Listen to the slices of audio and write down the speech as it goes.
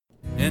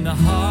In the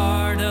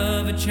heart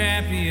of a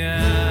champion,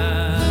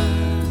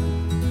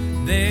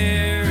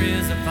 there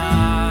is a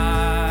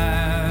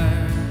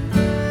fire,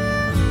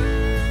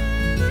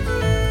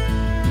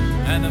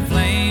 and the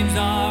flames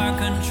are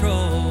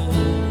controlled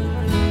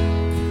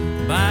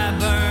by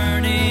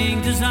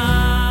burning desire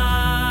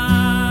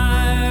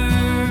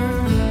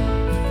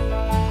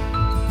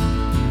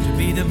to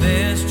be the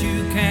best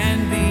you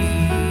can be,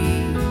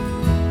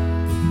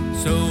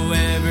 so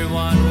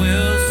everyone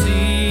will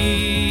see.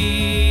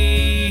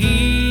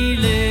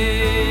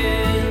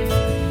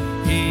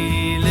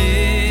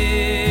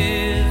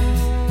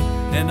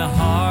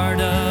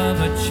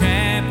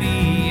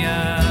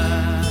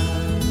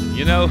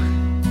 You know,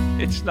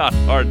 it's not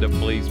hard to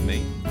please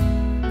me.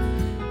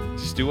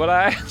 Just do what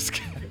I ask.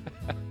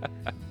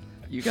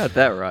 You got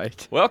that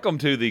right. Welcome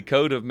to the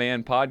Code of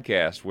Man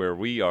podcast, where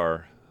we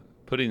are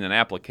putting an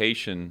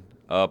application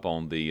up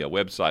on the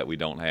website we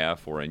don't have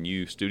for a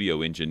new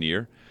studio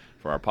engineer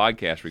for our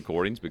podcast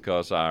recordings,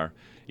 because our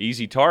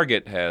easy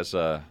target has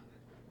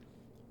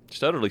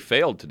utterly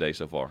failed today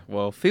so far.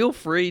 Well, feel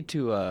free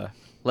to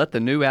let the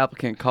new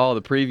applicant call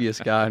the previous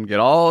guy and get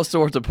all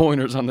sorts of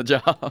pointers on the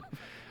job.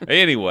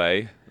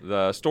 Anyway,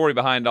 the story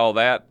behind all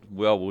that,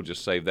 well, we'll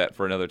just save that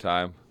for another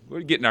time.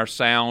 We're getting our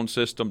sound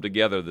system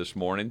together this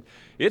morning.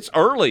 It's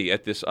early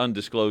at this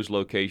undisclosed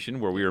location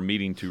where we are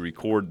meeting to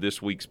record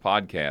this week's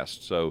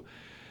podcast, so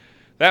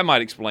that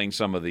might explain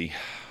some of the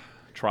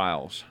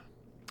trials.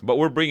 But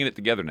we're bringing it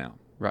together now.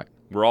 Right.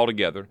 We're all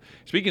together.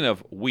 Speaking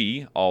of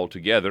we all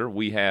together,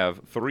 we have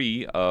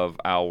three of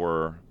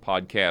our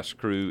podcast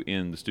crew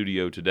in the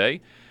studio today.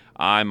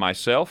 I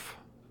myself,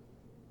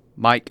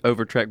 Mike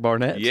Overtrek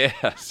Barnett.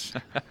 yes.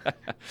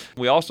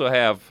 We also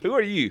have, who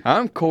are you?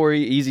 I'm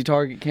Corey Easy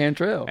Target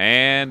Cantrell.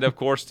 And, of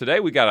course, today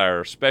we got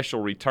our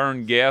special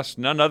return guest,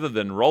 none other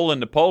than Roland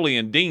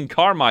Napoleon, Dean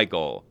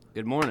Carmichael.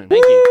 Good morning.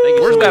 Thank you. Thank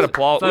you. Where's so that much.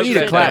 applause? Folks, We need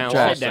a sit clap down,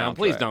 track. sit down.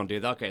 Please don't do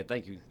that. Okay,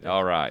 thank you.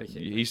 All right.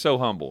 Appreciate He's so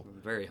humble.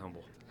 it. Very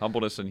humble.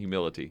 Humbleness and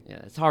humility.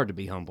 Yeah, it's hard to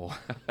be humble.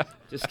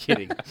 Just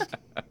kidding.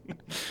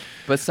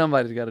 But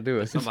somebody's got to do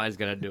it. Somebody's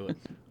got to do it.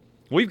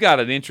 We've got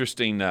an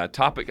interesting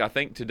topic, I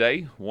think,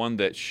 today, one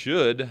that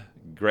should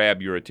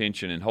grab your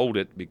attention and hold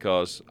it,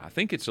 because I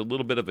think it's a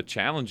little bit of a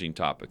challenging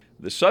topic.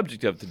 The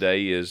subject of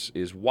today is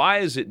why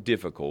is it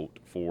difficult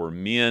for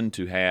men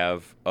to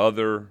have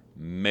other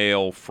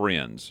male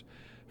friends?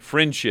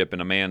 Friendship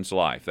in a man's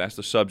life. That's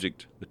the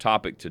subject, the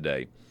topic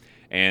today.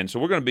 And so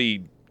we're going to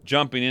be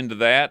jumping into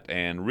that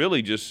and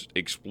really just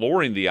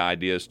exploring the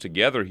ideas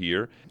together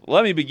here.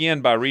 Let me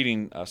begin by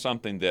reading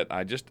something that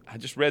I just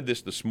read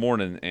this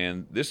morning,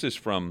 and this is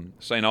from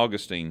St.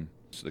 Augustine,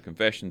 the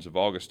Confessions of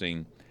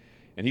Augustine,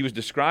 and he was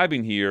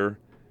describing here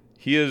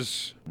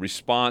his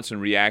response and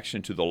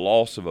reaction to the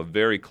loss of a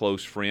very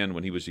close friend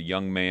when he was a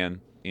young man,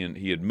 and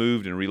he had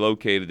moved and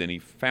relocated, and he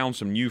found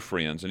some new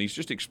friends, and he's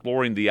just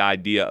exploring the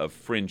idea of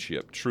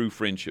friendship, true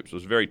friendship. So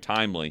it's very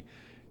timely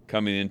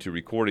coming into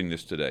recording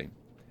this today.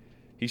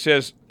 He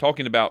says,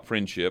 talking about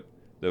friendship,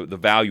 the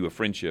value of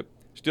friendship,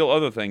 still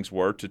other things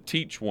were to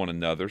teach one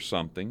another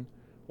something,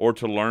 or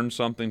to learn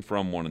something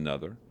from one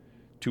another,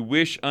 to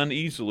wish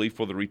uneasily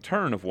for the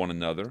return of one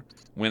another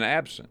when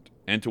absent,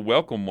 and to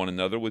welcome one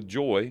another with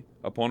joy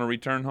upon a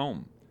return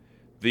home.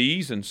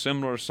 These and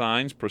similar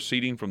signs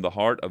proceeding from the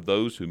heart of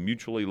those who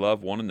mutually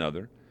love one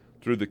another,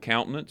 through the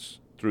countenance,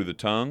 through the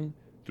tongue,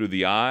 through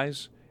the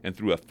eyes, and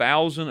through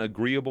 1,000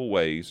 agreeable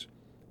ways,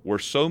 were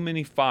so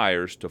many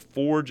fires to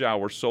forge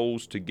our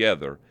souls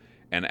together,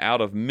 and out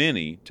of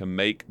many to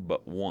make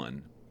but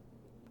one.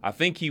 I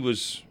think he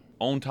was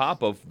on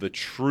top of the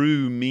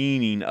true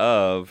meaning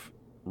of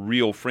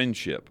real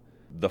friendship.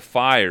 The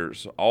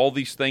fires, all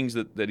these things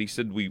that he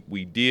said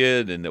we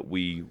did and that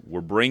we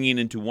were bringing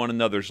into one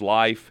another's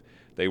life,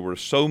 they were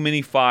so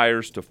many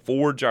fires to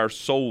forge our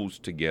souls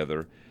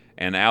together,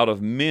 and out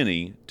of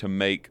many to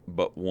make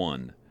but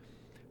one.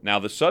 Now,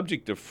 the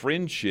subject of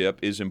friendship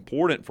is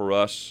important for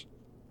us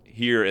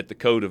here at the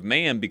Code of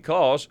Man,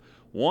 because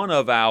one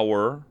of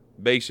our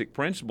basic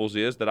principles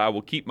is that I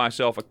will keep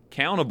myself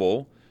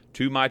accountable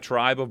to my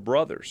tribe of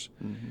brothers.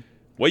 Mm-hmm.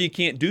 Well, you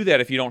can't do that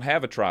if you don't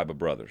have a tribe of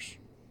brothers.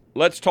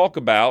 Let's talk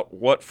about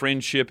what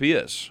friendship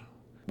is.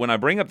 When I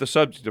bring up the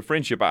subject of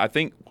friendship, I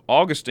think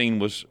Augustine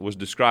was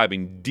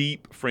describing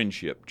deep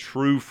friendship,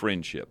 true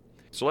friendship.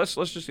 So let's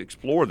just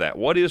explore that.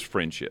 What is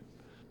friendship?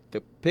 The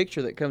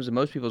picture that comes to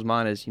most people's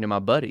mind is, my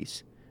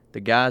buddies,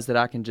 the guys that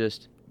I can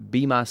just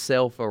be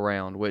myself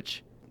around,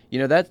 which,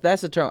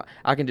 that's the term.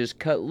 I can just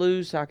cut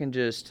loose. I can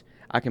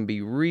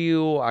be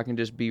real. I can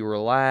just be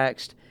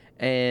relaxed.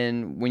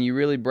 And when you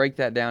really break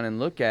that down and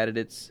look at it,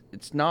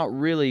 it's not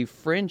really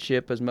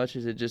friendship as much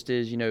as it just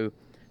is,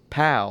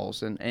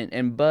 pals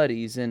and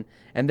buddies. And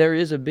there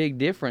is a big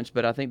difference,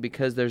 but I think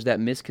because there's that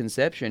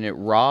misconception, it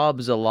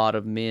robs a lot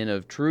of men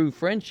of true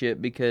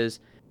friendship, because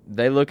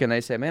they look and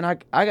they say, man,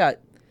 I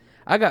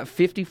got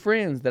 50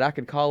 friends that I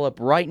could call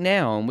up right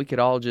now, and we could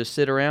all just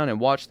sit around and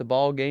watch the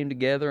ball game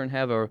together and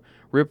have a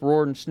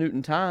rip-roaring,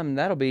 snooting time, and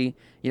that'll be,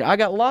 I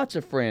got lots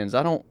of friends.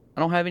 I don't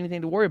have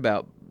anything to worry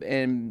about.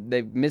 and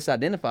they've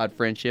misidentified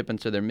friendship, and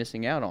so they're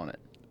missing out on it.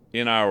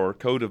 In our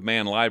Code of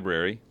Man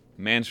library,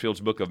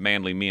 Mansfield's Book of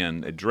Manly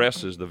Men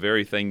addresses the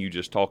very thing you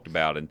just talked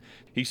about. And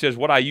he says,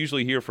 what I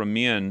usually hear from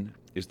men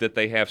is that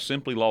they have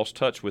simply lost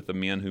touch with the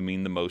men who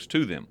mean the most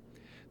to them.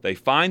 They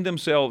find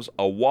themselves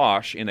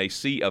awash in a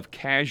sea of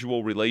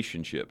casual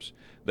relationships.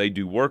 They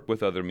do work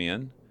with other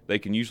men. They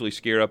can usually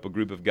scare up a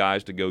group of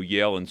guys to go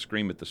yell and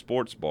scream at the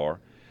sports bar.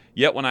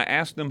 Yet when I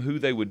ask them who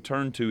they would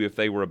turn to if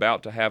they were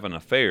about to have an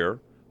affair,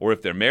 or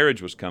if their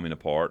marriage was coming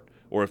apart,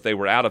 or if they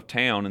were out of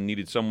town and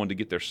needed someone to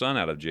get their son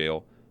out of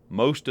jail,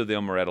 most of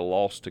them are at a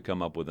loss to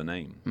come up with a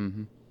name.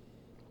 Mm-hmm.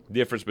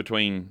 Difference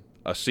between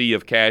a sea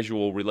of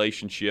casual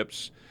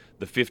relationships,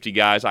 the 50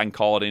 guys I can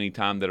call at any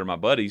time that are my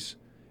buddies,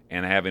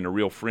 and having a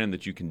real friend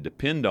that you can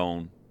depend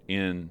on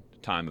in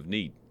time of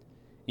need.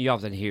 You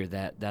often hear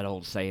that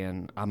old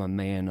saying, I'm a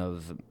man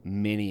of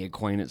many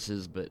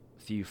acquaintances but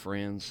few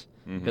friends.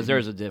 Because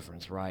there's a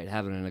difference, right?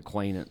 Having an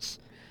acquaintance.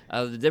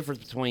 The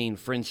difference between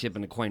friendship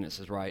and acquaintance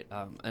is, right?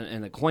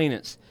 An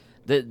acquaintance,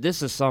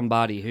 this is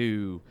somebody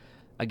who,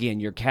 again,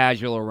 you're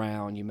casual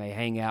around, you may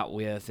hang out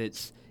with.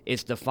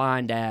 It's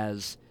defined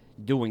as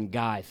doing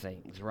guy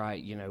things,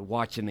 right? You know,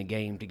 watching the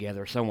game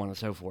together, so on and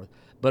so forth.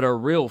 But a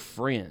real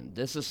friend,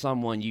 this is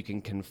someone you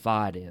can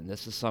confide in.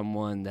 This is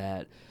someone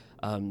that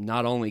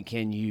not only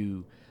can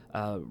you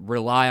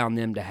rely on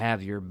them to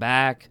have your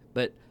back,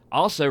 but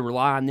also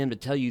rely on them to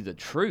tell you the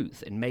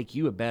truth and make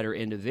you a better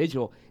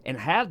individual and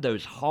have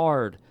those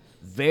hard,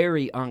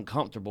 very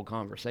uncomfortable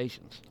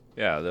conversations.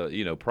 Yeah,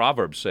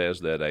 Proverbs says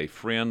that a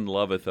friend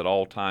loveth at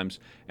all times,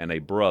 and a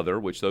brother,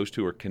 which those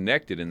two are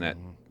connected in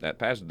that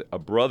passage, a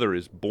brother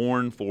is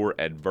born for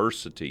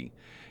adversity.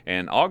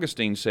 And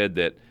Augustine said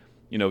that,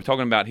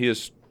 talking about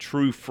his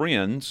true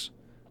friends,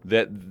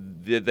 that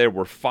there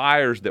were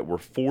fires that were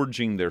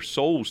forging their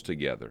souls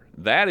together.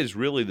 That is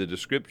really the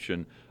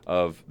description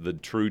of the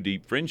true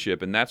deep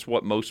friendship, and that's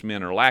what most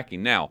men are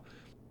lacking. Now,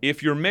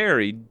 if you're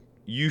married,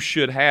 you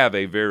should have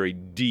a very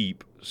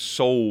deep,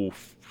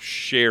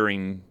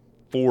 soul-sharing,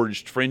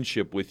 forged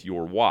friendship with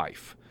your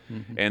wife.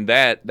 Mm-hmm. And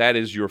that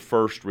is your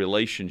first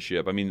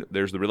relationship. I mean,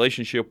 there's the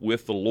relationship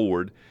with the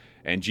Lord,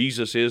 and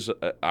Jesus is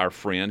our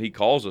friend. He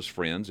calls us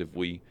friends if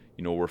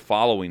we're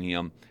following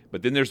him.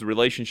 But then there's the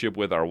relationship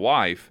with our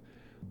wife.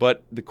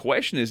 But the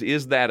question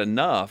is that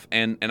enough?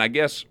 And I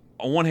guess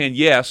on one hand,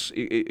 yes,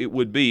 it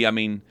would be. I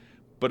mean,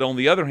 but on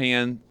the other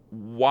hand,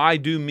 why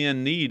do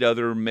men need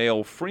other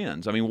male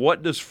friends? I mean,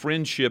 what does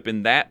friendship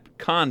in that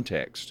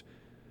context?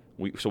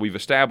 So we've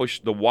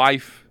established the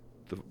wife,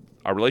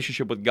 our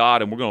relationship with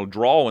God, and we're going to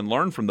draw and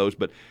learn from those.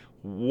 But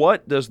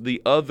what does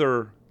the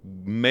other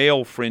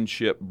male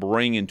friendship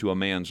bring into a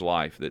man's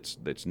life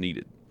that's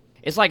needed?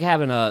 It's like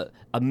having a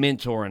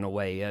mentor in a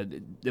way,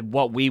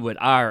 what we would,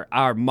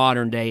 our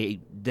modern day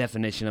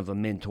definition of a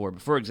mentor.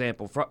 For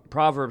example,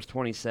 Proverbs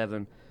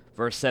 27,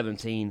 verse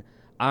 17,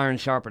 iron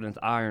sharpeneth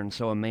iron,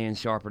 so a man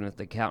sharpeneth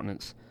the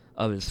countenance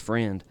of his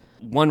friend.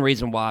 One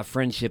reason why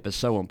friendship is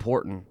so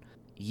important,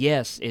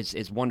 yes,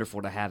 it's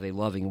wonderful to have a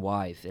loving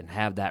wife and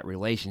have that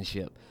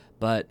relationship,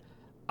 but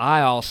I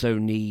also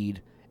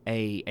need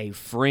a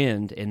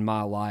friend in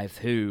my life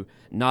who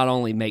not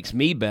only makes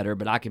me better,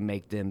 but I can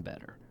make them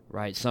better.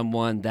 Right,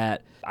 someone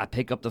that I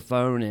pick up the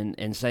phone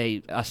and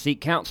say, I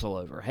seek counsel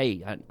over.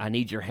 Hey, I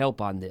need your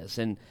help on this.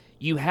 And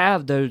you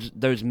have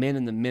those men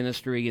in the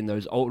ministry and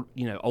those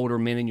older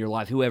men in your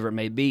life, whoever it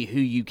may be, who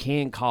you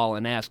can call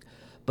and ask.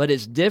 But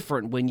it's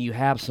different when you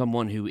have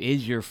someone who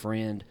is your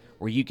friend,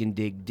 where you can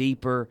dig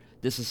deeper.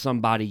 This is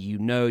somebody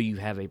you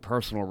have a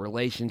personal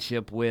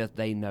relationship with.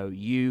 They know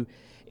you.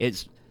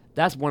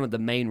 That's one of the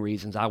main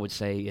reasons I would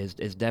say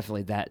is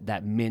definitely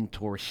that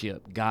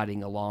mentorship,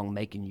 guiding along,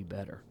 making you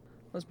better.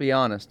 Let's be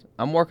honest.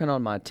 I'm working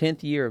on my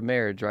 10th year of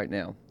marriage right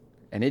now.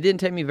 And it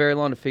didn't take me very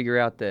long to figure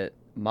out that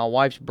my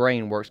wife's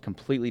brain works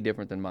completely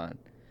different than mine.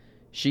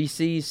 She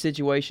sees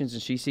situations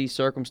and she sees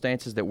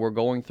circumstances that we're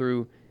going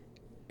through,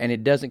 and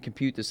it doesn't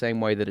compute the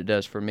same way that it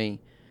does for me.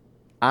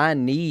 I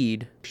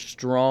need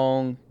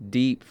strong,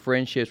 deep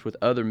friendships with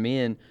other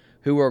men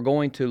who are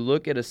going to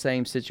look at a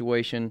same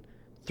situation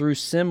through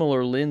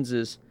similar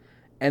lenses,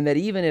 and that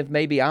even if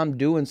maybe I'm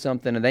doing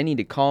something and they need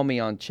to call me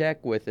on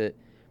check with it,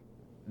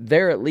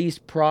 they're at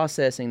least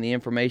processing the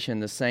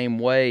information the same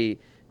way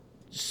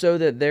so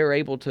that they're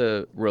able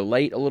to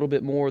relate a little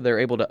bit more. They're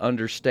able to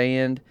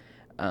understand.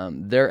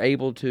 They're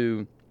able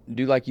to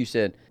do, like you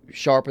said,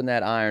 sharpen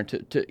that iron,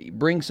 to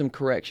bring some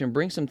correction,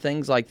 bring some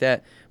things like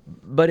that.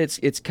 But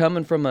it's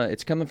coming from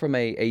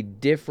a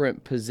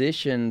different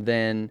position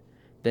than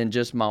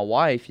just my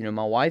wife.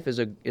 My wife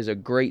is a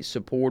great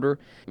supporter,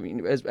 I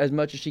mean, as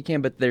much as she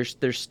can. But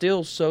there's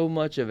still so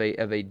much of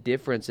a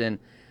difference in.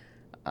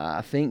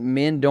 I think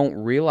men don't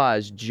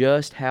realize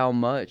just how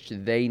much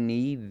they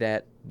need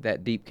that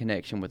deep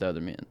connection with other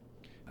men.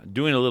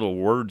 Doing a little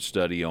word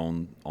study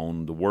on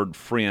the word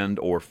friend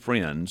or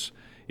friends,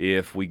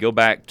 if we go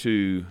back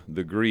to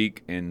the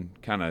Greek and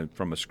kind of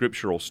from a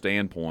scriptural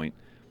standpoint,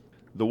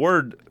 the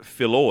word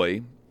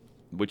philoi,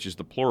 which is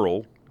the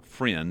plural,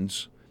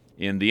 friends,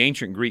 In the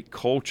ancient Greek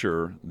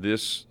culture,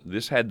 this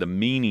had the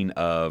meaning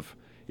of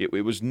it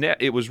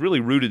was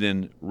really rooted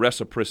in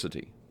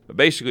reciprocity. But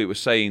basically, it was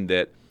saying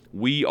that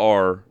we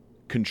are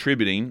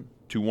contributing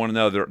to one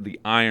another. The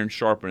iron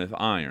sharpeneth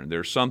iron.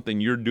 There's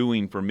something you're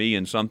doing for me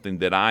and something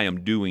that I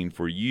am doing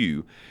for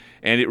you.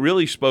 And it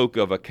really spoke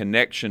of a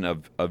connection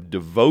of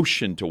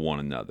devotion to one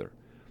another.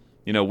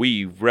 You know,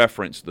 we've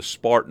referenced the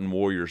Spartan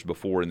warriors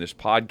before in this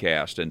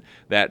podcast, and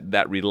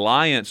that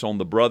reliance on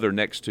the brother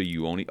next to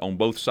you, on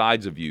both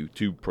sides of you,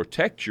 to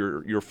protect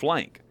your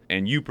flank,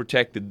 and you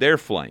protected their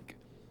flank.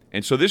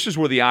 And so this is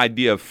where the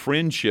idea of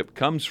friendship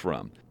comes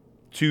from.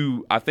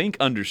 To, I think,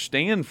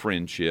 understand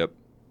friendship,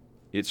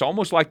 it's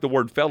almost like the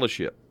word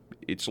fellowship.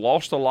 It's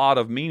lost a lot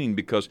of meaning,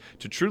 because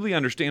to truly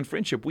understand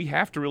friendship, we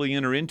have to really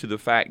enter into the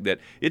fact that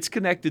it's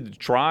connected to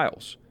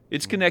trials.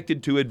 It's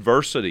connected to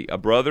adversity. A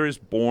brother is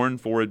born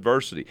for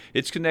adversity.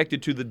 It's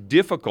connected to the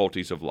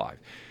difficulties of life.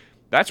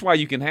 That's why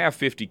you can have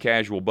 50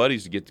 casual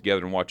buddies to get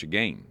together and watch a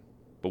game.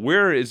 But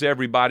where is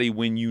everybody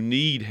when you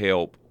need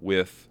help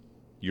with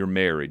your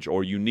marriage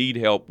or you need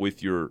help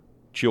with your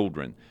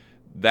children?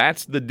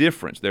 That's the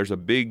difference. There's a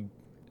big,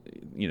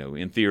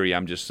 in theory,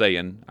 I'm just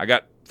saying, I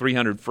got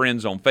 300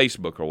 friends on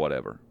Facebook or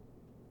whatever.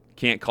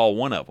 Can't call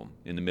one of them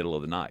in the middle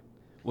of the night.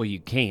 Well,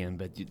 you can,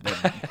 but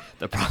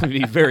they'll probably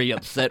be very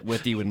upset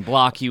with you and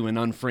block you and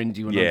unfriend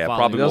you and unfollow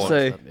probably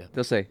you.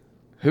 They'll say,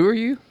 "Who are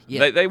you?"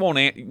 Yeah. They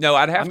won't no,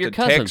 I'd have to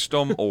text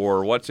them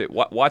or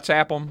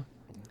WhatsApp them.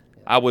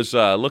 I was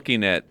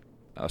looking at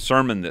a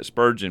sermon that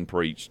Spurgeon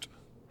preached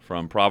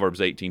from Proverbs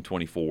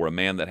 18:24. A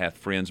man that hath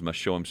friends must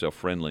show himself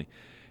friendly,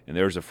 and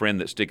there is a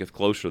friend that sticketh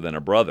closer than a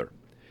brother.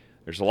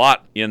 There's a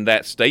lot in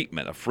that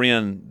statement, a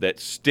friend that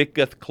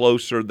sticketh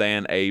closer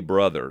than a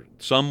brother,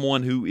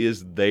 someone who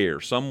is there,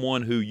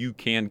 someone who you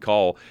can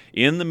call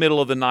in the middle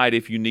of the night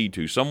if you need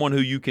to, someone who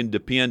you can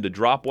depend to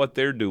drop what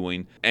they're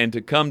doing and to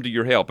come to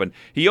your help. And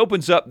he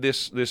opens up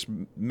this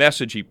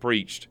message he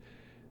preached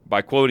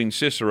by quoting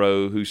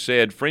Cicero, who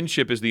said,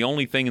 "Friendship is the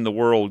only thing in the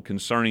world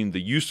concerning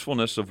the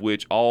usefulness of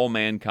which all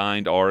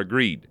mankind are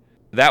agreed."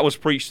 That was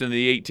preached in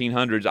the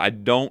 1800s. I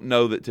don't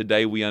know that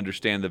today we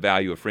understand the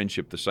value of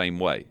friendship the same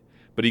way.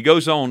 But he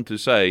goes on to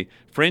say,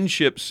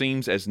 friendship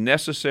seems as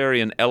necessary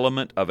an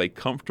element of a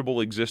comfortable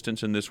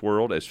existence in this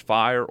world as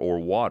fire or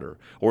water,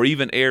 or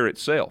even air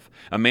itself.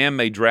 A man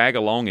may drag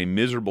along a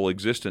miserable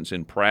existence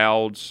in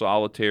proud,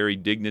 solitary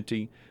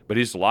dignity, but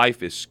his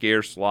life is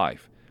scarce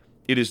life.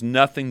 It is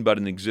nothing but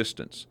an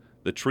existence,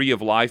 the tree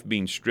of life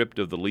being stripped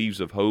of the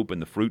leaves of hope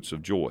and the fruits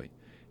of joy.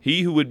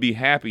 He who would be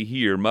happy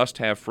here must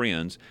have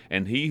friends,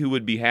 and he who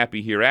would be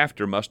happy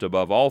hereafter must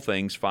above all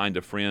things find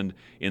a friend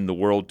in the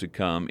world to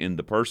come, in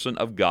the person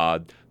of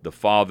God, the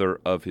Father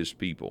of his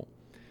people.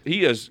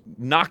 He is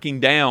knocking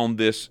down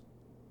this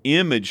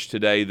image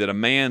today that a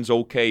man's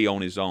okay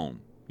on his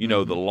own. The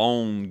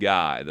lone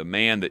guy, the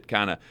man that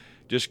kind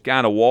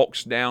of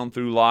walks down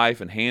through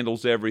life and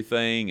handles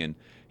everything, and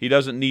he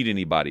doesn't need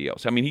anybody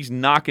else. I mean, he's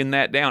knocking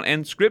that down,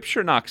 and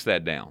Scripture knocks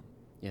that down.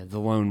 Yeah, the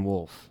lone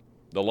wolf.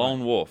 The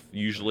lone wolf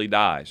usually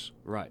dies.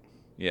 Right.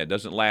 Yeah, it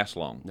doesn't last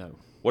long. No.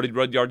 What did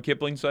Rudyard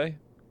Kipling say?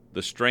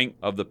 The strength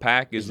of the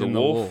pack is the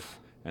wolf,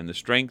 and the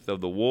strength of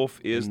the wolf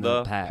is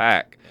the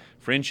pack.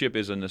 Friendship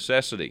is a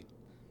necessity.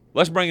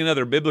 Let's bring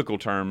another biblical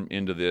term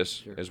into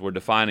this as we're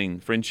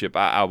defining friendship.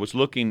 I was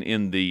looking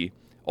in the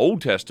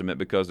Old Testament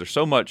because there's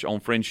so much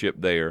on friendship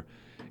there.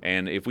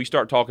 And if we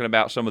start talking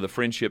about some of the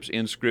friendships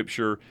in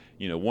Scripture,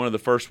 one of the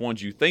first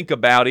ones you think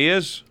about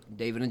is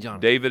David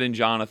and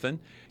Jonathan.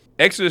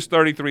 Exodus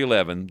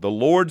 33:11, the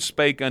Lord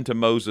spake unto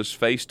Moses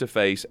face to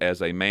face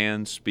as a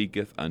man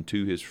speaketh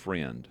unto his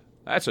friend.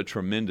 That's a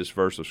tremendous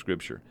verse of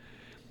Scripture.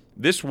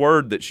 This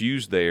word that's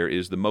used there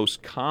is the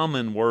most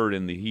common word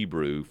in the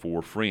Hebrew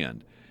for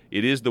friend.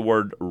 It is the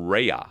word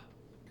reah.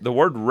 The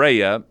word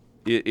reah,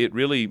 it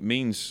really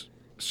means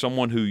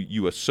someone who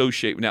you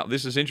associate. Now,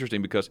 this is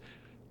interesting because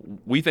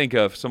we think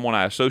of someone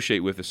I associate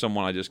with as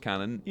someone I just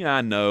kind of,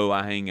 I know,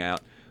 I hang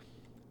out.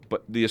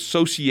 But the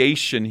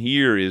association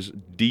here is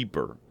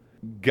deeper.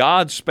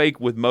 God spake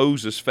with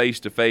Moses face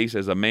to face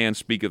as a man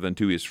speaketh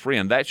unto his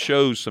friend. That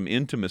shows some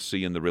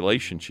intimacy in the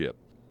relationship.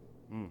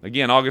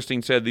 Again,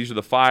 Augustine said these are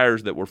the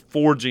fires that were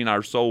forging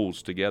our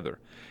souls together.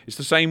 It's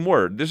the same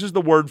word. This is the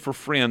word for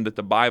friend that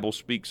the Bible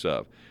speaks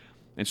of.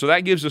 And so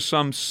that gives us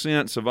some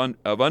sense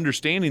of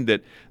understanding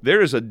that there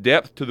is a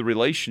depth to the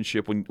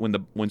relationship.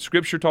 When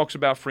Scripture talks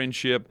about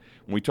friendship,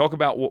 when we talk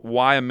about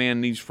why a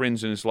man needs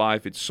friends in his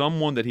life, it's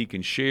someone that he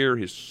can share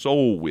his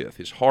soul with,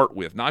 his heart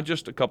with, not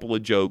just a couple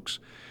of jokes,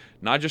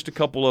 not just a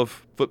couple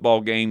of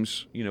football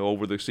games,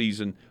 over the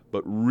season,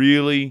 but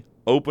really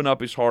open up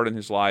his heart and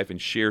his life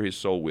and share his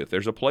soul with.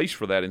 There's a place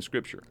for that in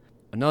Scripture.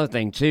 Another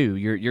thing, too,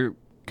 you're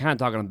kind of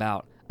talking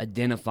about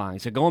identifying.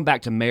 So going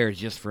back to marriage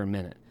just for a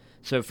minute.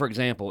 So, for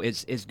example,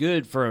 it's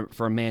good for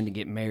a man to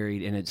get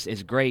married, and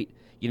it's great,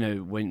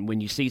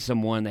 when you see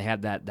someone, they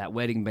have that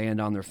wedding band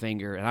on their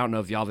finger. And I don't know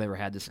if y'all have ever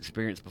had this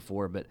experience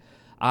before, but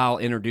I'll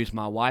introduce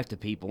my wife to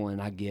people, and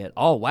I get,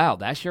 oh wow,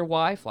 that's your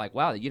wife? Like,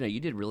 wow, you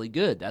did really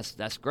good.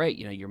 That's great.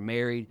 You're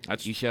married.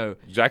 You show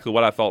exactly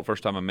what I thought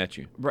first time I met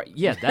you. Right?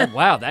 Yeah.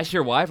 Wow, that's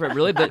your wife, right?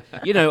 Really? But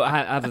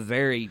I have a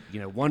very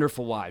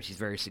wonderful wife. She's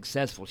very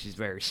successful. She's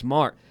very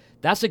smart.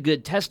 That's a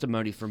good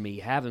testimony for me,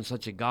 having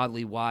such a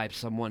godly wife,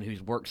 someone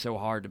who's worked so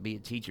hard to be a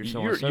teacher,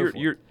 so on and so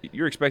forth.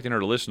 You're expecting her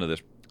to listen to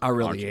this. I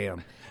really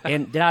am.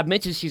 And did I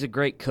mention she's a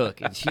great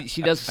cook? And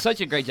she does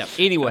such a great job.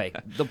 Anyway,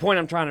 the point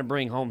I'm trying to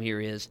bring home here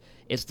is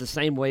it's the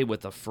same way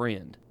with a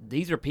friend.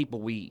 These are people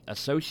we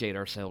associate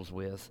ourselves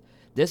with.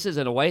 This is,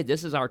 in a way,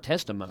 this is our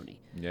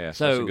testimony. Yeah,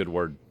 so that's a good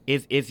word.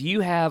 If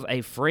you have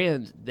a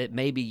friend that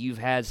maybe you've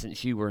had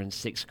since you were in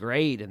 6th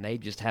grade and they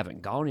just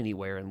haven't gone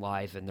anywhere in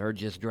life and they're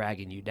just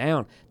dragging you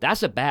down,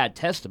 that's a bad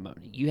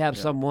testimony. You have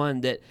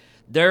someone that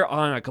they're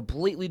on a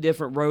completely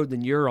different road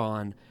than you're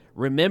on.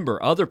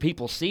 Remember, other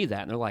people see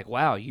that and they're like,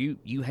 wow,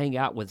 you hang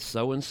out with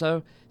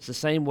so-and-so. It's the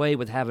same way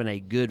with having a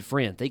good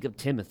friend. Think of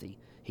Timothy.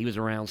 He was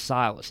around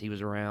Silas. He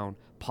was around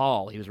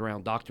Paul. He was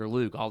around Dr.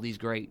 Luke, all these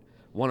great,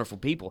 wonderful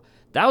people.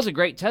 That was a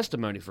great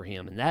testimony for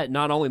him, and that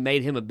not only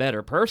made him a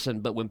better person,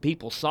 but when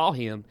people saw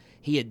him,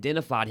 he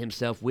identified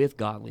himself with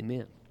godly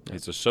men.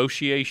 It's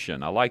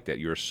association. I like that.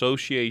 Your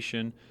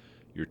association,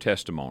 your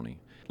testimony.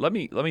 Let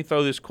me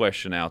throw this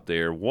question out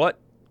there. What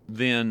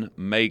then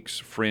makes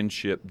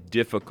friendship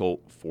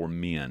difficult for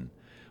men?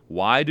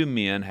 Why do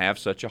men have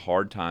such a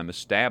hard time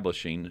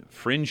establishing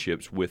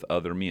friendships with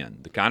other men?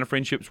 The kind of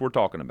friendships we're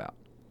talking about.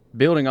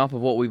 Building off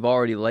of what we've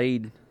already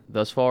laid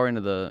thus far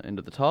into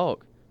the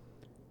talk,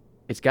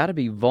 it's got to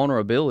be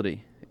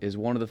vulnerability is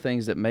one of the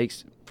things that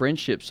makes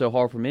friendship so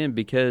hard for men,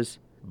 because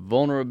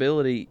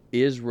vulnerability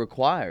is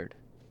required.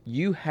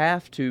 You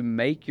have to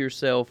make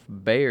yourself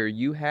bare.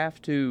 You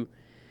have to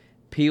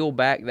peel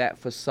back that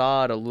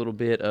facade a little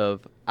bit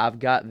of, I've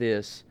got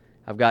this.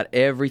 I've got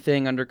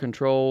everything under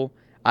control.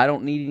 I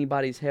don't need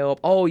anybody's help.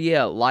 Oh,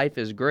 yeah, life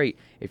is great.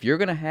 If you're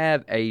going to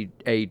have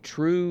a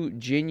true,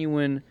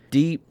 genuine,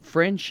 deep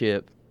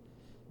friendship,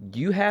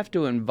 you have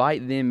to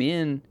invite them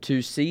in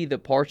to see the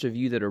parts of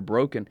you that are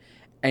broken.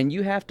 And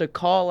you have to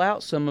call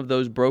out some of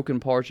those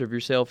broken parts of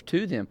yourself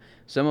to them.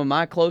 Some of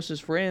my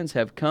closest friends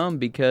have come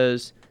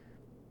because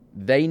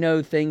they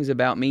know things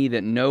about me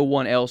that no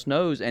one else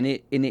knows. And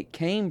it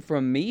came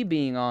from me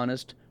being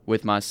honest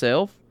with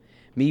myself,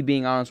 me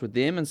being honest with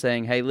them and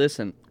saying, hey,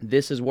 listen,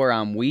 this is where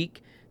I'm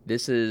weak.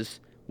 This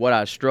is what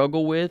I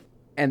struggle with.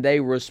 And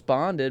they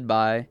responded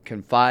by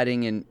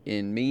confiding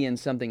in me and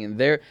something in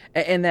there.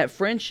 And that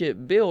friendship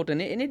built, and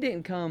it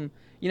didn't come,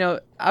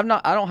 I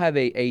don't have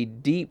a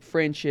deep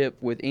friendship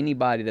with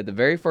anybody that the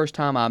very first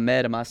time I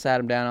met him, I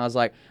sat him down and I was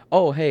like,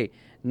 oh, hey,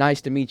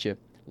 nice to meet you.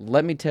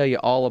 Let me tell you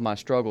all of my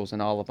struggles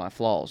and all of my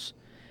flaws.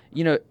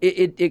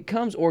 It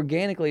comes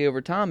organically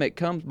over time. It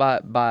comes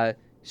by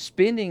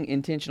spending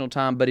intentional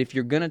time. But if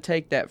you're going to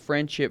take that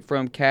friendship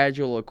from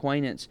casual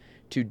acquaintance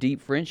to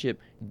deep friendship,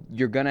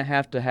 you're going to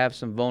have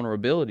some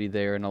vulnerability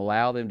there and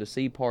allow them to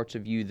see parts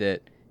of you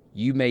that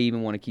you may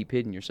even want to keep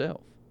hidden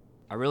yourself.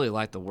 I really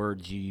like the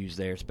words you use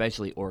there,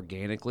 especially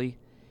organically.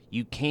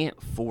 You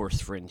can't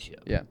force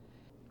friendship. Yeah.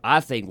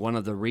 I think one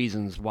of the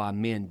reasons why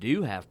men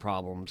do have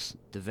problems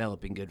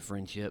developing good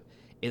friendship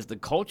is the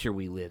culture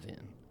we live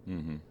in.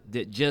 Mm-hmm.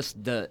 That just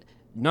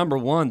number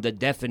one, the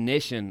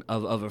definition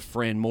of a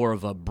friend, more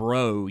of a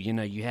bro.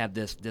 You have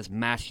this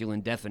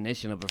masculine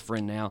definition of a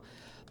friend now.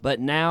 But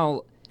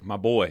now, my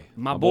boy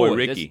Yeah,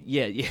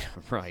 Ricky.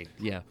 right,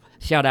 yeah.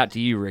 Shout out to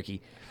you,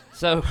 Ricky.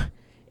 So,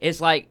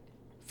 it's like,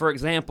 for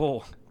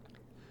example,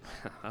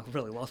 I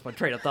really lost my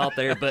train of thought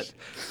there, but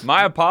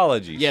my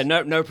apologies. Yeah,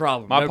 no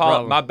problem.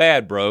 My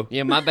bad, bro.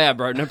 Yeah, my bad,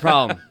 bro. No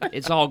problem.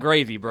 It's all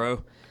gravy,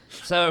 bro.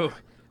 So,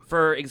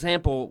 for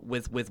example,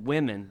 with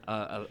women,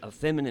 a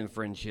feminine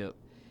friendship,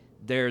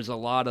 there's a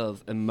lot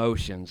of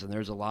emotions and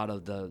there's a lot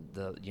of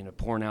the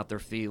pouring out their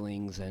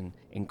feelings and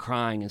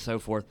crying and so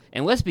forth.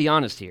 And let's be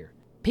honest here.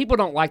 People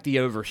don't like the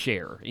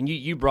overshare, and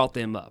you brought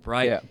them up,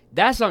 right? Yeah.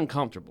 That's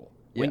uncomfortable.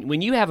 Yeah.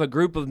 When you have a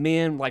group of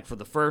men, like for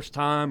the first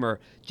time or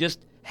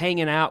just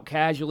hanging out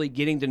casually,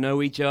 getting to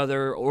know each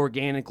other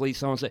organically,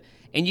 so on and so,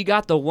 and you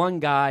got the one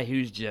guy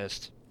who's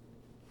just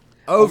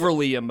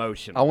overly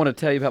emotional. I want to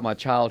tell you about my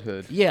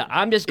childhood. Yeah,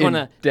 I'm just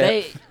gonna.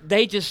 depth.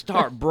 They just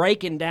start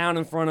breaking down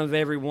in front of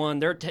everyone.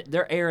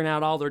 They're airing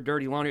out all their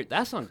dirty laundry.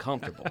 That's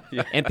uncomfortable.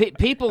 Yeah. And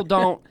people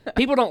don't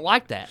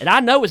like that. And I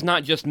know it's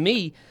not just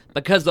me,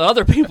 because the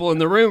other people in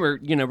the room are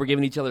we're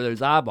giving each other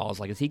those eyeballs.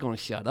 Like, is he going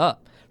to shut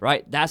up?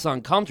 Right? That's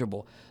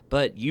uncomfortable.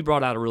 But you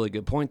brought out a really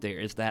good point there.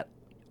 It's that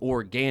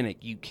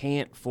organic. You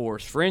can't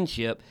force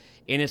friendship,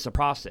 and it's a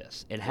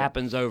process. It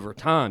happens over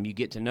time. You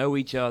get to know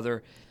each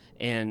other.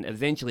 And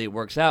eventually it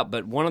works out.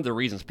 But one of the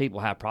reasons people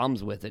have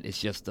problems with it is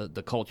just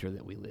the culture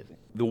that we live in.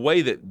 The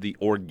way that the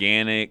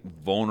organic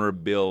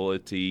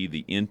vulnerability,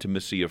 the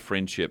intimacy of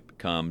friendship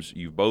comes,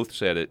 you've both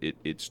said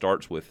it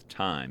starts with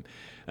time.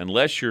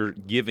 Unless you're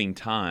giving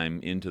time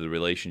into the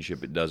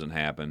relationship, it doesn't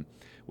happen,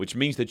 which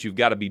means that you've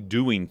got to be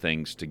doing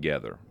things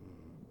together.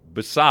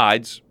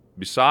 Besides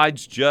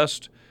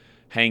just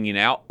hanging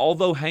out,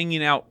 although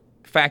hanging out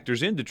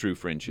factors into true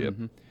friendship.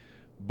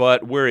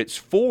 But where it's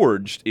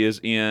forged is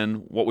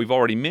in what we've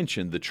already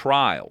mentioned, the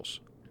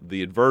trials,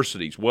 the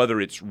adversities, whether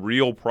it's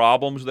real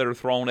problems that are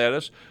thrown at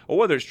us or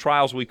whether it's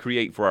trials we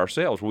create for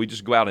ourselves, where we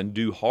just go out and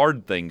do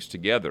hard things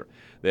together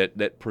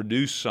that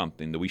produce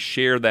something, that we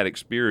share that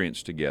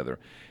experience together.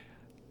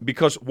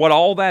 Because what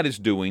all that is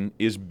doing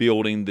is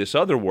building this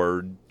other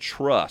word,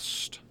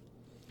 trust.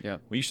 Yeah.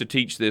 We used to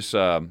teach this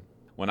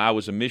when I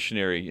was a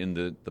missionary in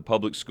the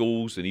public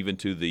schools and even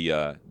to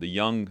the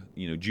young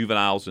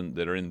juveniles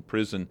that are in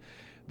prison,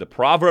 the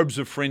Proverbs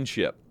of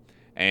friendship.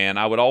 And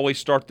I would always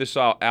start this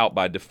out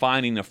by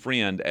defining a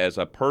friend as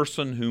a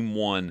person whom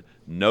one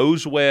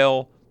knows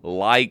well,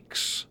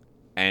 likes,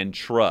 and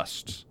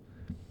trusts.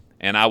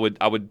 And I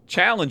would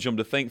challenge them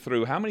to think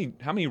through how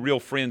many real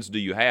friends do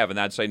you have? And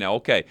I'd say, now,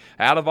 okay,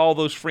 out of all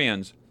those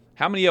friends,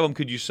 how many of them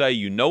could you say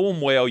you know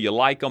them well, you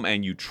like them,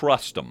 and you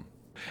trust them?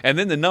 And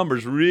then the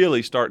numbers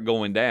really start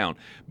going down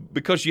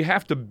because you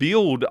have to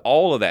build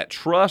all of that.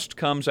 Trust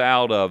comes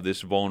out of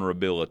this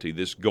vulnerability,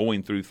 this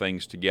going through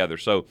things together.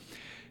 So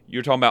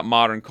you're talking about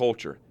modern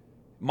culture.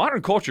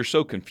 Modern culture is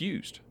so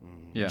confused.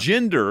 Yeah.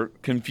 Gender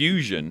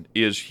confusion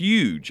is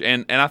huge,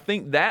 and I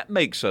think that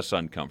makes us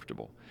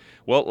uncomfortable.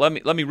 Well,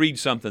 let me read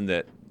something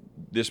that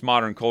this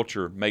modern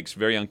culture makes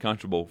very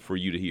uncomfortable for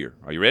you to hear.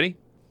 Are you ready?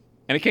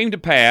 And it came to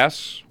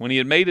pass, when he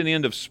had made an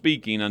end of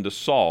speaking unto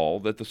Saul,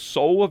 that the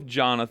soul of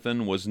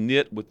Jonathan was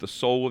knit with the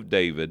soul of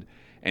David,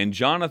 and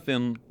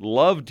Jonathan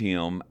loved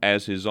him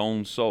as his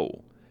own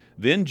soul.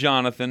 Then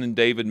Jonathan and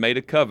David made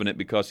a covenant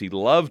because he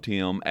loved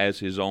him as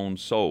his own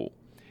soul.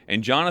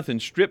 And Jonathan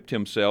stripped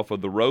himself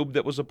of the robe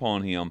that was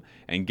upon him,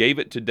 and gave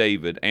it to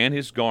David, and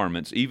his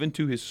garments, even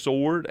to his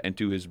sword, and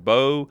to his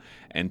bow,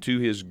 and to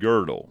his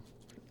girdle.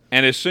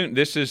 And as soon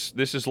this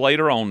is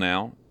later on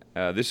now.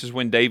 This is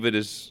when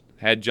David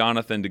had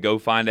Jonathan to go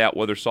find out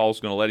whether Saul's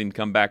going to let him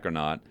come back or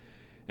not.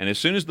 And as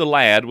soon as the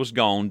lad was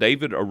gone,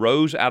 David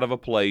arose out of a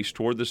place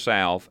toward the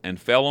south, and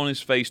fell on his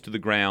face to the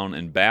ground,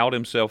 and bowed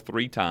himself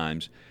 3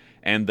 times.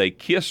 And they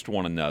kissed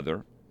one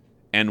another,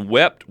 and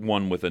wept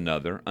one with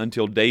another,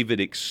 until David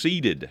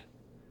exceeded.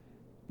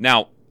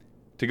 Now,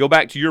 to go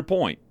back to your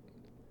point,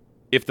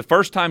 if the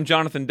first time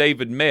Jonathan and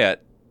David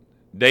met,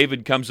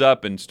 David comes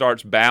up and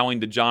starts bowing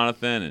to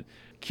Jonathan and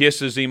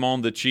kisses him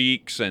on the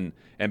cheeks and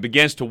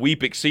begins to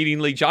weep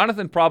exceedingly,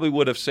 Jonathan probably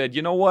would have said,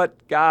 you know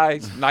what,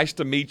 guys, nice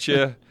to meet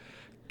you.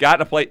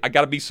 I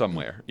got to be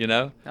somewhere,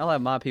 I'll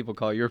have my people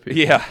call your people.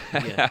 Yeah.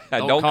 Yeah.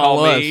 Don't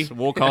call me. us.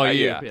 We'll call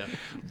you. Yeah.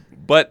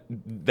 But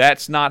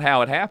that's not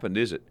how it happened,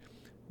 is it?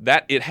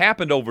 That it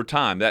happened over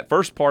time. That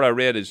first part I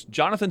read is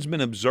Jonathan's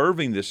been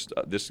observing this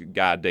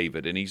guy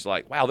David, and he's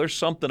like, wow, there's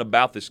something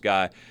about this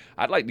guy.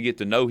 I'd like to get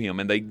to know him.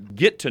 And they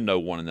get to know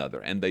one another,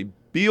 and they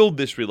build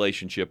this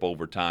relationship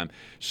over time.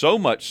 So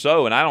much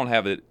so, and I don't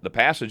have the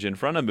passage in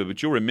front of me,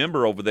 but you'll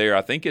remember over there,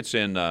 I think it's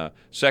in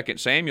 2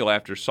 Samuel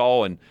after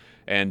Saul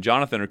and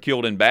Jonathan are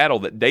killed in battle,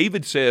 that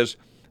David says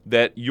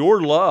that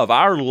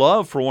our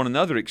love for one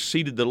another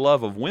exceeded the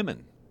love of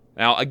women.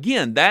 Now,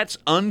 again, that's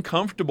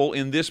uncomfortable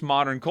in this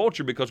modern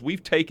culture because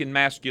we've taken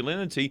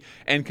masculinity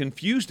and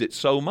confused it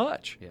so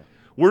much. Yeah.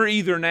 We're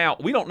either now,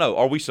 we don't know,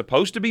 are we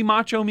supposed to be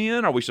macho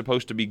men? Are we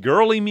supposed to be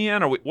girly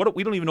men? We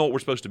don't even know what we're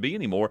supposed to be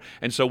anymore,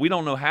 and so we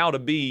don't know how to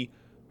be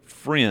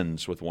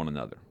friends with one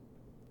another.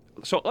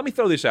 So let me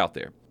throw this out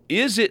there.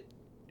 Is it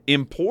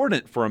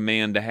important for a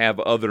man to have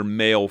other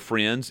male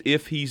friends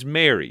if he's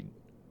married?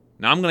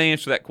 Now, I'm going to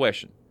answer that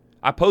question.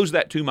 I posed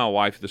that to my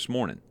wife this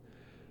morning.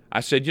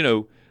 I said,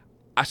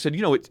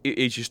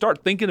 as you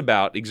start thinking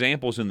about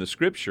examples in the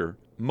Scripture,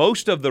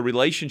 most of the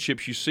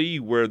relationships you see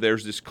where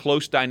there's this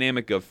close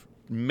dynamic of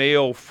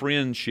male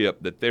friendship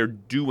that they're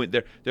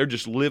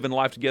just living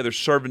life together,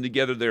 serving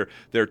together,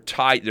 they're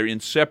tight, they're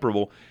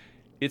inseparable.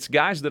 It's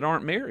guys that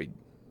aren't married.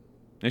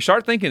 And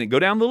start thinking it, go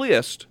down the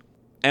list.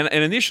 And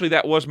initially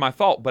that was my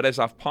thought, but as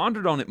I've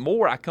pondered on it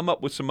more, I come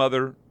up with some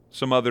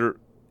other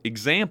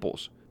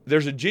examples.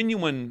 There's a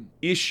genuine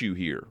issue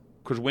here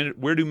because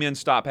where do men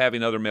stop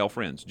having other male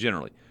friends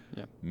generally?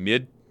 Yeah.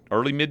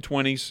 Early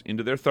mid-20s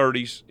into their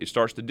 30s, it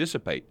starts to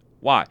dissipate.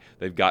 Why?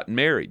 They've gotten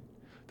married.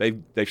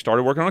 They've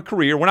started working on a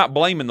career. We're not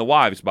blaming the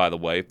wives, by the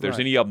way, if there's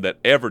any of them that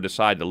ever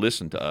decide to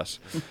listen to us.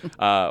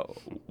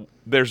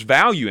 There's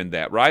value in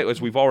that, right? As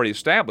we've already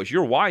established,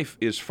 your wife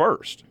is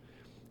first.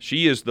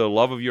 She is the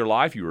love of your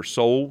life, your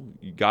soul.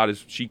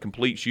 She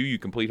completes you, you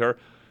complete her.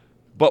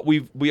 But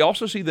we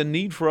also see the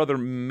need for other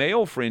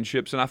male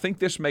friendships, and I think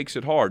this makes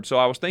it hard. So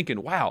I was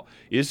thinking, wow,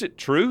 is it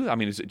true? I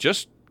mean, is it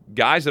just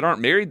guys that aren't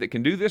married that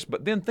can do this?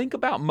 But then think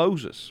about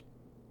Moses.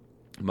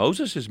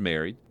 Moses is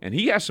married, and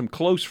he has some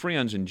close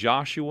friends in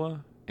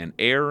Joshua and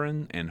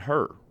Aaron and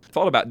Hur. I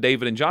thought about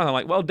David and Jonathan. I'm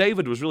like, well,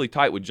 David was really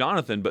tight with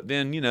Jonathan, but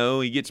then,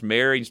 he gets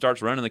married and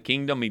starts running the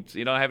kingdom. He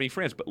don't have any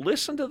friends. But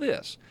listen to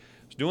this.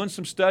 I was doing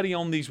some study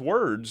on these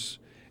words,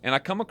 and I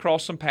come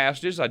across some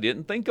passages I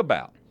didn't think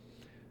about.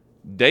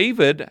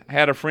 David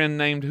had a friend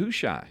named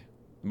Hushai.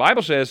 The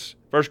Bible says,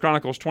 1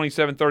 Chronicles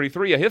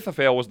 27:33,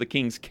 Ahithophel was the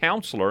king's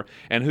counselor,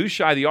 and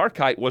Hushai the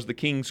Archite was the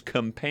king's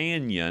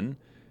companion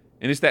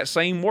And it's that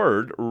same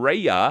word,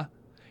 rhea.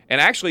 And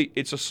actually,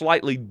 it's a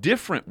slightly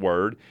different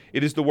word.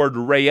 It is the word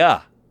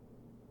rhea.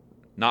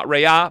 Not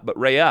rhea, but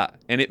rhea.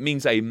 And it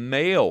means a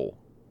male,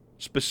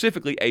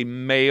 specifically a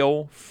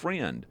male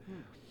friend.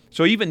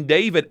 So even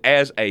David,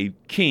 as a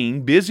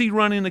king, busy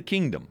running a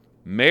kingdom,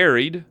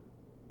 married,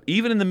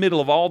 even in the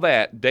middle of all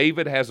that,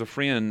 David has a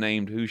friend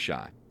named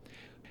Hushai.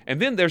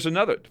 And then there's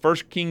another, 1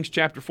 Kings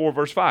chapter 4,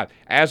 verse 5.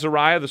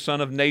 Azariah, the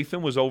son of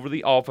Nathan, was over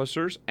the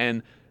officers,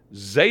 and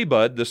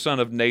Zabud, the son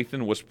of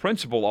Nathan, was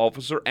principal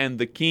officer and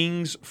the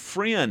king's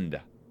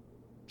friend.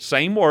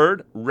 Same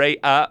word,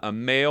 rhea, a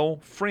male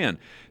friend.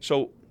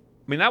 So,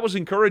 I mean, that was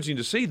encouraging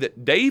to see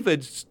that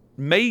David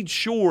made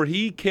sure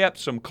he kept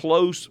some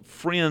close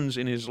friends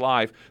in his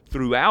life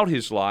throughout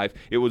his life.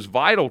 It was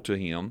vital to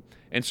him.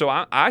 And so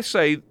I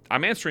say,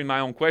 I'm answering my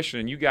own question,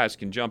 and you guys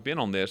can jump in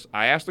on this.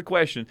 I ask the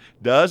question,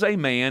 does a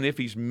man, if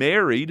he's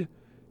married,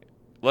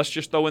 let's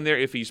just throw in there,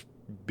 if he's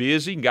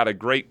busy and got a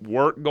great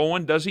work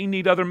going, does he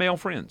need other male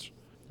friends?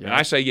 Yeah. And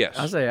I say yes.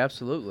 I say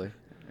absolutely.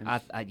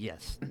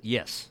 Yes.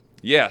 Yes.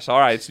 Yes. All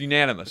right. It's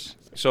unanimous.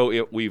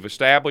 So we've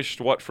established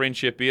what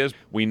friendship is.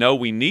 We know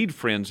we need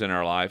friends in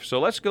our life. So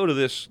let's go to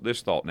this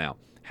thought now.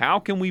 How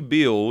can we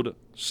build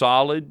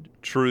solid,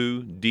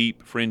 true,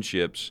 deep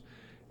friendships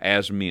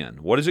as men?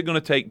 What is it going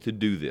to take to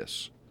do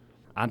this?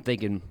 I'm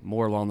thinking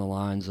more along the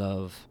lines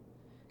of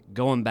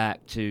going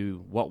back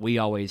to what we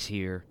always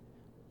hear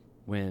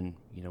when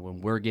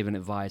we're giving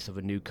advice of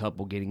a new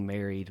couple getting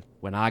married.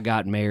 When I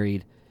got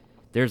married,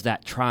 there's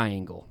that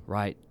triangle,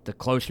 right? The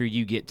closer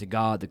you get to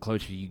God, the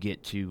closer you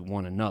get to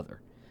one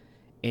another.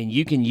 And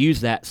you can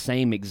use that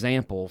same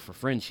example for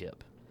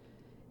friendship.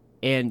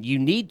 And you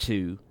need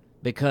to,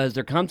 because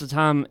there comes a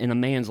time in a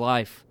man's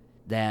life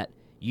that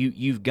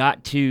you've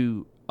got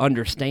to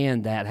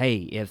understand that, hey,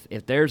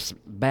 if there's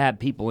bad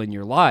people in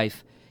your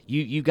life,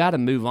 you got to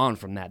move on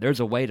from that. There's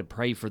a way to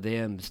pray for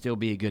them, still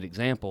be a good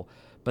example.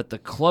 But the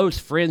close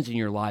friends in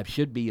your life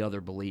should be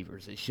other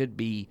believers. It should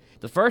be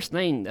the first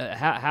thing,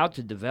 how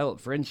to develop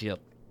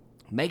friendship.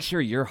 Make sure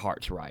your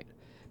heart's right.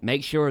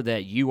 Make sure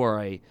that you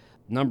are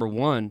number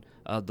one,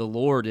 the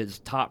Lord is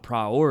top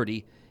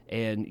priority,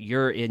 and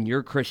you're in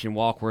your Christian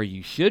walk where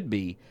you should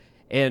be.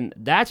 And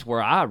that's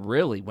where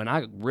when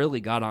I really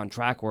got on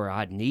track where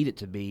I needed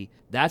to be,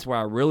 that's where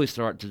I really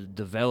started to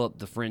develop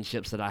the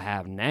friendships that I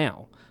have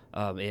now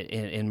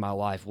in my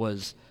life,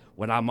 was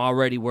when I'm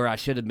already where I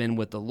should have been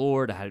with the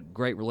Lord. I had a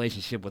great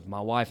relationship with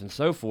my wife and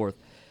so forth.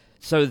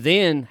 So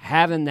then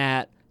having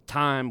that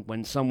time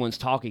when someone's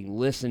talking,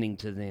 listening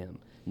to them,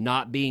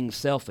 not being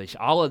selfish,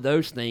 all of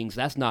those things,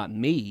 that's not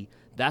me.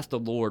 That's the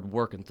Lord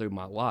working through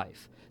my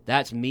life.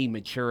 That's me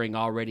maturing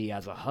already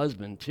as a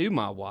husband to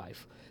my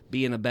wife,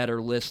 being a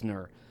better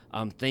listener,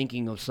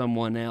 thinking of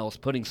someone else,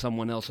 putting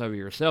someone else over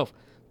yourself.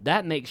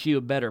 That makes you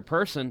a better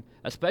person,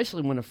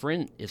 especially when a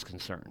friend is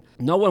concerned.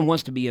 No one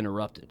wants to be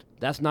interrupted.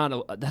 That's not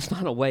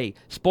a way.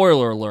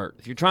 Spoiler alert.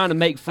 If you're trying to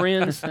make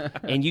friends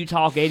and you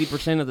talk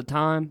 80% of the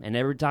time, and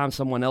every time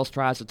someone else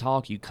tries to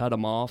talk, you cut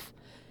them off,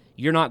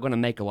 you're not going to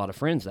make a lot of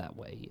friends that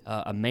way.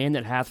 A man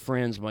that hath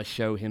friends must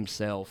show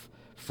himself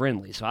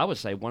friendly. So I would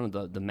say one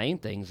of the main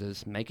things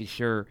is making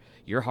sure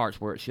your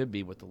heart's where it should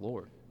be with the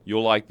Lord.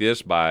 You'll like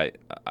this by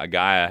a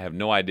guy I have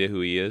no idea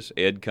who he is,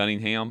 Ed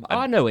Cunningham.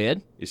 I know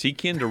Ed. Is he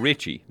kin to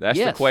Richie? That's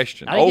yes. the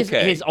question. I think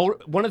okay.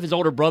 One of his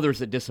older brothers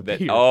that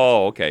disappeared.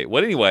 Okay.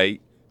 Well,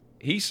 anyway,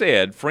 he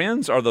said,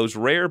 friends are those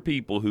rare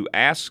people who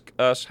ask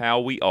us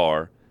how we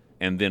are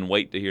and then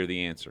wait to hear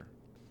the answer.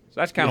 So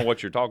that's kind of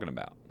what you're talking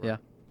about. Yeah.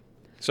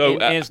 So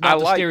and it's not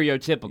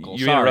stereodoing.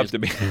 You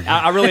interrupted me.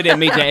 I really didn't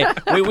mean to.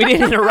 We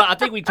didn't interrupt. I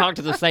think we talked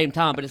at the same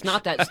time, but it's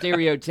not that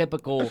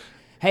stereotypical,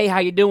 hey, how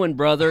you doing,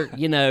 brother?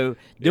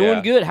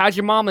 Doing good. How's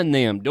your mom and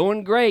them?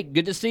 Doing great.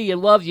 Good to see you.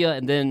 Love you.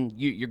 And then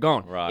you're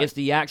gone. Right. It's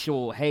the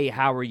actual, hey,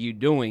 how are you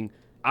doing?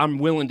 I'm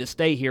willing to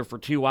stay here for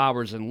 2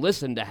 hours and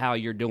listen to how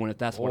you're doing if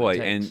that's what it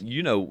takes.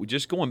 And,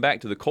 just going back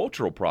to the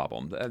cultural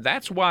problem,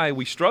 that's why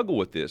we struggle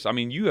with this. I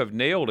mean, you have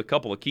nailed a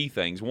couple of key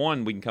things.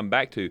 One, we can come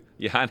back to,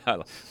 I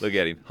know, look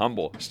at him,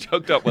 humble,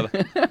 stoked up with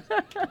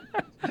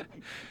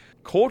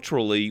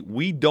Culturally,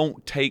 we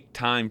don't take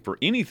time for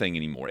anything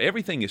anymore.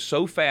 Everything is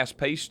so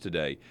fast-paced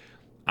today.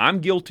 I'm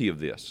guilty of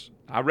this.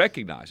 I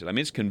recognize it. I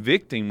mean, it's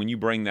convicting when you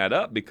bring that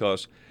up,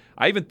 because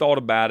I even thought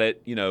about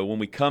it, when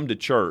we come to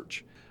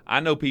church. I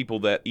know people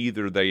that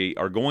either they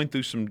are going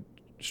through some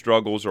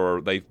struggles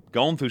or they've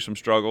gone through some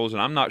struggles,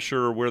 and I'm not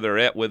sure where they're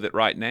at with it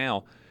right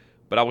now.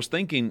 But I was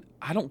thinking,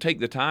 I don't take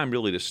the time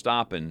really to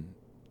stop and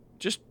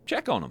just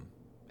check on them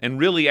and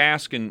really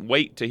ask and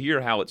wait to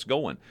hear how it's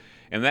going.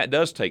 And that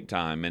does take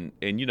time. And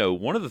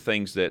one of the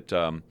things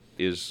that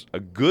is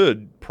a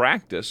good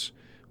practice,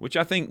 which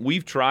I think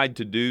we've tried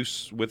to do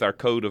with our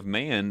Code of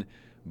Man,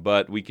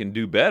 but we can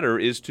do better,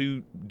 is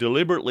to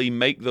deliberately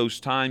make those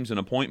times and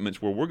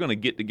appointments where we're going to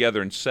get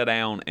together and sit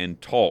down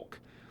and talk.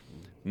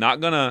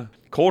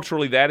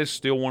 Culturally, that is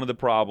still one of the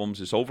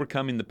problems. It's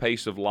overcoming the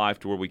pace of life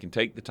to where we can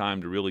take the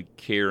time to really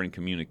care and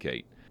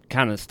communicate.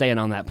 Kind of staying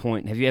on that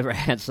point, have you ever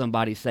had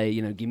somebody say,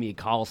 give me a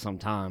call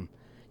sometime?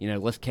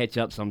 let's catch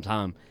up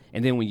sometime.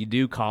 And then when you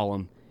do call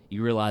them,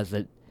 you realize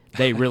that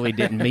they really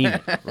didn't mean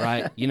it,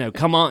 right?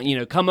 Come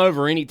on, come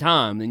over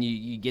anytime. Then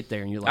you get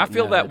there and you're like, I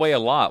feel that way a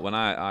lot when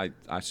I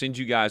send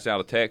you guys out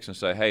a text and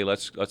say, hey,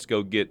 let's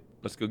go get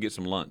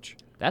some lunch.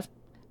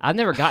 I've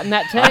never gotten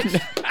that text.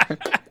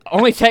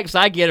 Only texts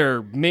I get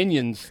are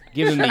minions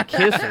giving me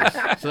kisses,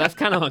 so that's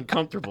kind of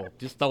uncomfortable.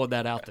 Just throwing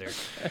that out there.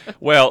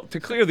 Well, to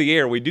clear the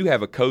air, we do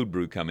have a code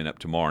brew coming up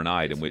tomorrow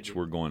night in which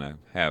we're going to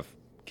have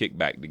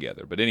kickback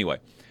together. But anyway,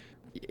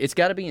 it's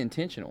got to be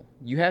intentional.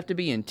 You have to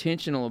be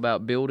intentional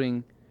about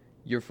building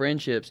your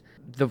friendships.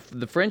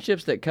 The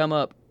friendships that come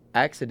up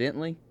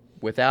accidentally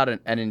without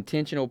an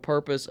intentional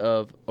purpose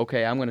of,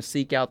 okay, I'm going to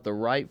seek out the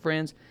right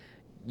friends,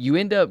 you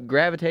end up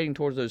gravitating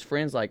towards those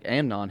friends like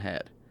Amnon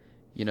had,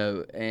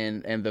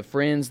 and the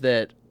friends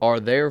that are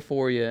there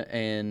for you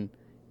and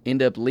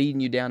end up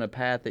leading you down a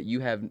path that you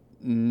have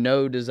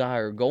no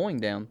desire going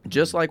down.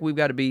 Just like we've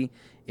got to be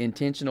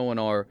intentional in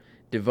our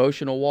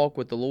devotional walk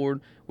with the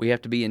Lord, we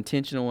have to be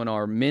intentional in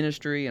our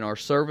ministry and our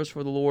service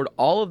for the Lord.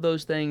 All of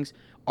those things,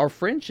 our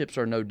friendships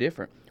are no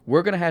different.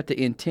 We're going to have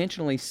to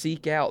intentionally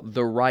seek out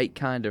the right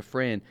kind of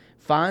friend.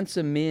 Find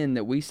some men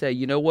that we say,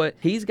 you know what,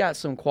 he's got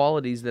some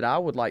qualities that I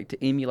would like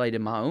to emulate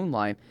in my own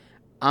life.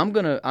 I'm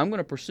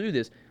gonna pursue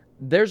this.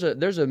 There's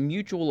a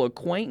mutual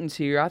acquaintance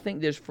here. I think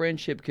this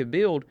friendship could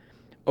build.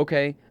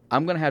 Okay,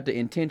 I'm going to have to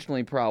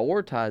intentionally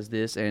prioritize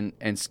this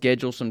and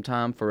schedule some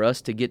time for us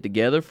to get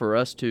together, for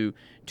us to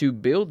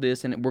build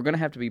this, and we're going to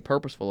have to be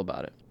purposeful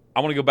about it.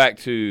 I want to go back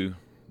to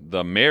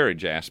the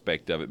marriage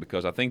aspect of it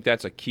because I think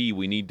that's a key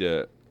we need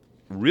to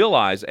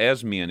realize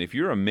as men. If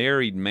you're a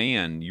married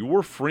man,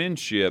 your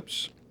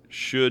friendships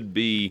should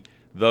be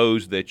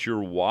those that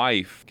your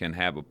wife can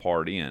have a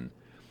part in.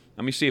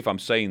 Let me see if I'm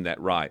saying that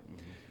right.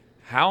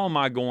 How am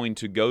I going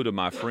to go to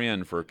my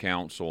friend for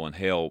counsel and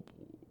help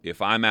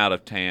if I'm out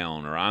of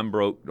town or I'm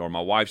broke or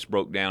my wife's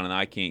broke down and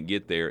I can't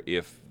get there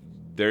if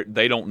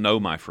they don't know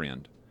my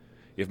friend?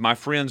 If my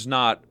friend's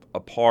not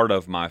a part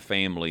of my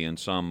family in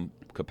some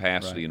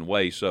capacity and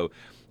way. So,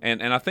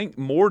 and I think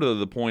more to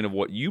the point of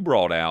what you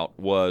brought out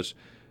was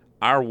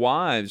our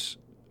wives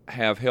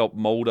have helped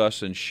mold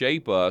us and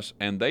shape us,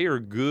 and they are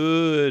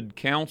good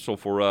counsel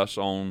for us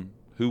on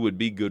who would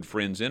be good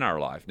friends in our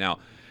life. Now,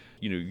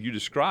 you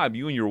described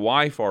you and your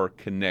wife are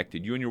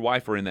connected. You and your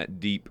wife are in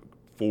that deep,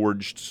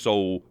 forged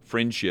soul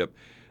friendship.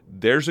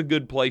 There's a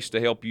good place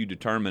to help you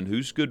determine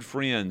who's good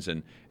friends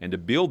and to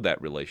build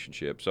that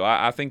relationship. So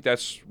I think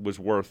was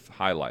worth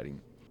highlighting.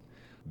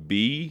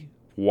 Be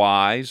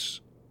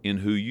wise in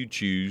who you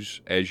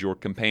choose as your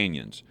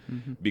companions,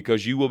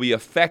 because you will be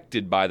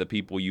affected by the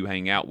people you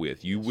hang out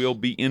with. You will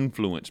be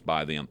influenced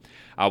by them.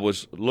 I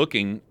was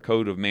looking,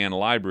 Code of Man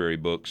library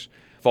books,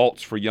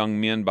 Faults for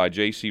Young Men by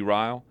J.C.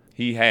 Ryle.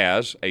 He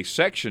has a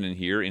section in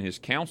here in his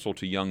counsel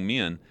to young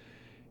men.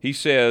 He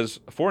says,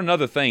 for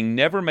another thing,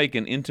 never make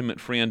an intimate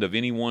friend of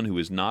anyone who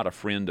is not a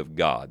friend of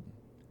God.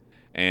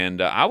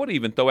 And I would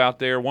even throw out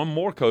there one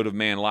more Code of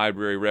Man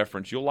library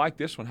reference. You'll like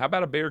this one. How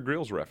about a Bear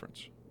Grylls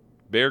reference?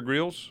 Bear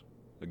Grylls,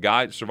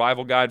 the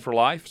survival guide for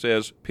life,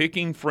 says,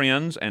 picking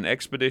friends and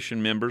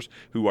expedition members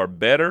who are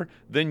better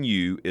than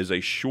you is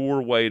a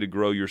sure way to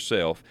grow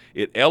yourself.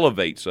 It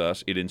elevates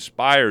us, it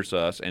inspires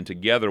us, and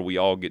together we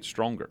all get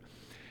stronger.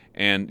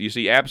 And you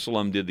see,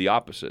 Absalom did the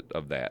opposite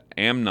of that.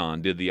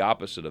 Amnon did the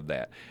opposite of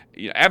that.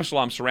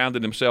 Absalom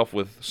surrounded himself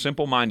with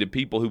simple-minded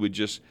people who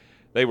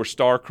they were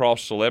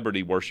star-crossed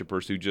celebrity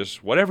worshipers who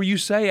just, whatever you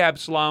say,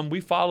 Absalom, we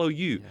follow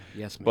you.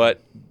 Yeah. Yes, ma'am.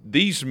 But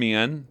these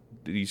men,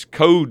 these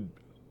code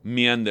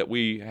men that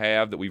we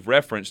have, that we've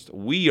referenced,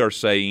 we are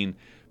saying,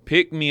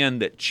 pick men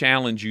that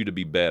challenge you to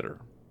be better,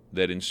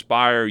 that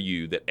inspire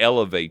you, that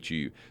elevate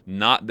you,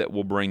 not that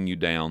will bring you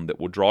down, that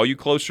will draw you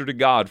closer to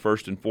God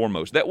first and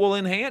foremost, that will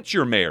enhance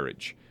your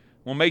marriage,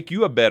 will make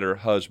you a better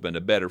husband,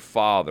 a better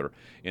father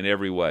in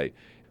every way.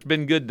 It's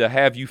been good to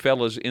have you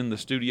fellas in the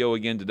studio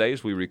again today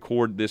as we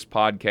record this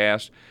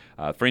podcast.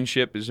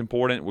 Friendship is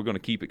important. We're going to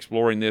keep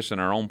exploring this in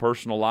our own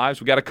personal lives.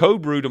 We got a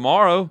code brew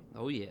tomorrow.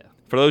 Oh, yeah.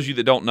 For those of you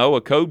that don't know,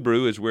 a code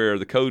brew is where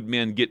the code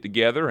men get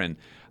together and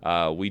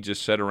we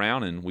just sit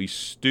around and we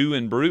stew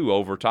and brew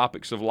over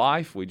topics of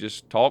life. We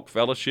just talk,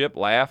 fellowship,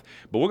 laugh.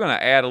 But we're going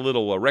to add a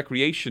little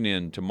recreation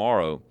in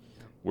tomorrow.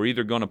 We're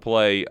either going to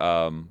play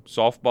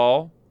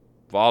softball,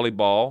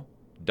 volleyball,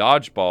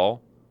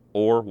 dodgeball,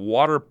 or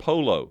water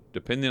polo,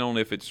 depending on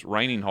if it's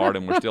raining hard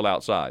and we're still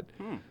outside.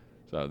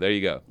 So there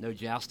you go. No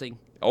jousting?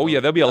 Oh,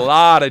 yeah, there'll be a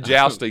lot of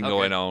jousting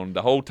going on.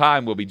 The whole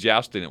time we'll be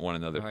jousting at one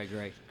another. All right,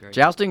 great.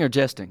 Jousting or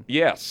jesting?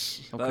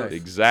 Yes, Okay.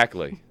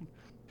 Exactly.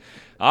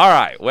 All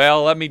right,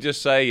 well, let me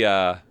just say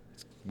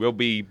we'll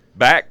be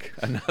back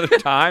another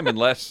time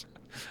unless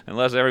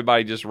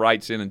everybody just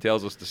writes in and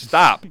tells us to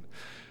stop.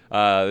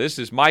 This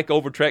is Mike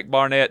Overtrek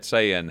Barnett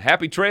saying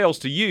happy trails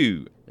to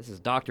you. This is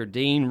Dr.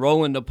 Dean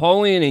Roland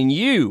Napoleon, and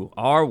you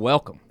are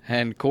welcome.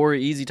 And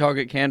Corey Easy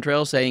Target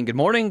Cantrell saying good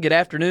morning, good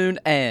afternoon,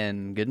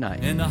 and good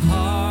night. In the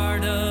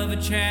heart of a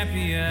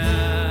champion,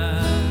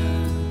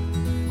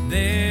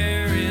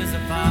 there is a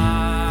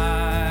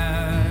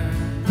fire.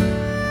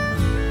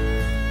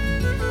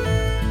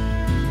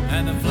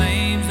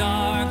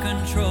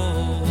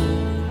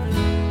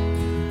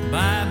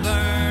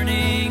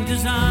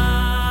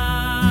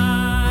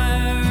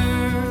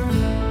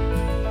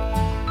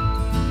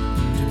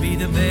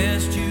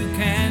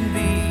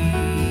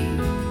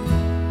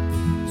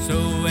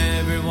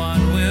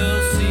 everyone will